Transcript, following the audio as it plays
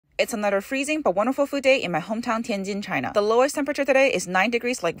It's another freezing but wonderful food day in my hometown Tianjin, China. The lowest temperature today is 9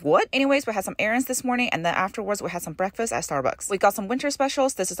 degrees. Like what? Anyways, we had some errands this morning and then afterwards we had some breakfast at Starbucks. We got some winter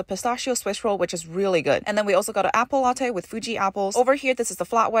specials. This is a pistachio Swiss roll, which is really good. And then we also got an apple latte with Fuji apples. Over here, this is the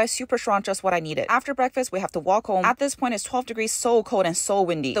flat white, super strong, just what I needed. After breakfast, we have to walk home. At this point, it's 12 degrees, so cold and so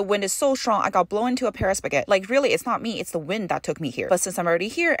windy. The wind is so strong, I got blown into a Paris Baguette. Like really, it's not me, it's the wind that took me here. But since I'm already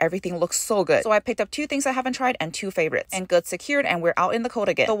here, everything looks so good. So I picked up 2 things I haven't tried and 2 favorites. And goods secured, and we're out in the cold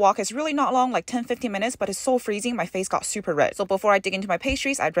again. The walk is really not long, like 10-15 minutes, but it's so freezing, my face got super red. So before I dig into my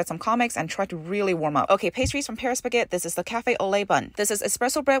pastries, I'd read some comics and tried to really warm up. Okay, pastries from Paris Baguette. This is the cafe au lait bun. This is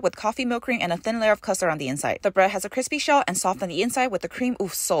espresso bread with coffee milk cream and a thin layer of custard on the inside. The bread has a crispy shell and soft on the inside with the cream. Ooh,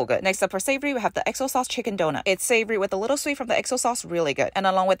 so good. Next up for savory, we have the XO sauce chicken donut. It's savory with a little sweet from the XO sauce, really good. And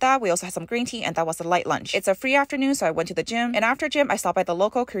along with that, we also had some green tea, and that was a light lunch. It's a free afternoon, so I went to the gym, and after gym, I stopped by the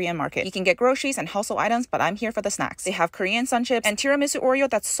local Korean market. You can get groceries and household items, but I'm here for the snacks. They have Korean sun chips and tiramisu Oreo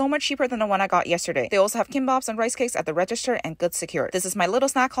that's so much cheaper than the one I got yesterday. They also have kimbaps and rice cakes at the register and goods secured. This is my little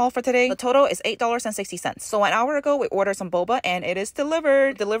snack haul for today. The total is $8.60. So an hour ago, we ordered some boba and it is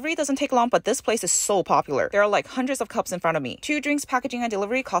delivered. Delivery doesn't take long, but this place is so popular. There are like hundreds of cups in front of me. 2 drinks packaging and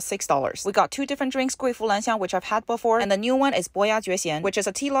delivery cost $6. We got 2 different drinks, Gui Fu Lan Xiang, which I've had before, and the new one is Boya Jue Xian, which is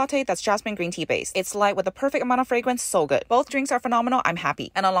a tea latte that's jasmine green tea based. It's light with the perfect amount of fragrance, so good. Both drinks are phenomenal, I'm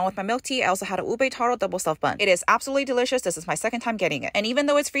happy. And along with my milk tea, I also had a ube taro double stuffed bun. It is absolutely delicious. This is my second time getting it. And even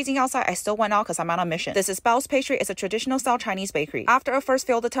though it's freezing outside, I still went out because I'm on a mission. This is Bao's Pastry. It's a traditional style Chinese bakery. After a first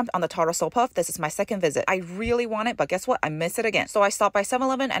failed attempt on the taro soul puff, this is my second visit. I really want it, but guess what? I missed it again. So I stopped by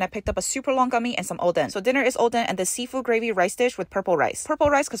 7-Eleven and I picked up a super long gummy and some oden. So dinner is oden and the seafood gravy rice dish with purple rice. Purple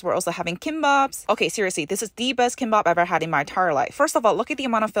rice because we're also having kimbaps. Okay, seriously, this is the best kimbap I've ever had in my entire life. First of all, look at the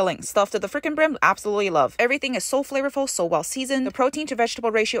amount of filling. Stuffed to the freaking brim, absolutely love. Everything is so flavorful, so well seasoned. The protein to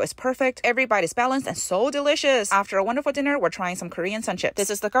vegetable ratio is perfect. Every bite is balanced and so delicious. After a wonderful dinner, we're trying some Korean sun chips. This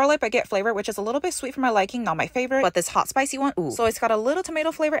is the garlic baguette flavor, which is a little bit sweet for my liking, not my favorite, but this hot spicy one, ooh. So it's got a little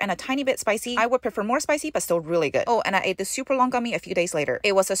tomato flavor and a tiny bit spicy. I would prefer more spicy, but still really good. Oh, and I ate this super long gummy a few days later.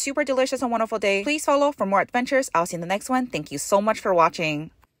 It was a super delicious and wonderful day. Please follow for more adventures. I'll see you in the next one. Thank you so much for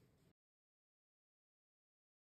watching.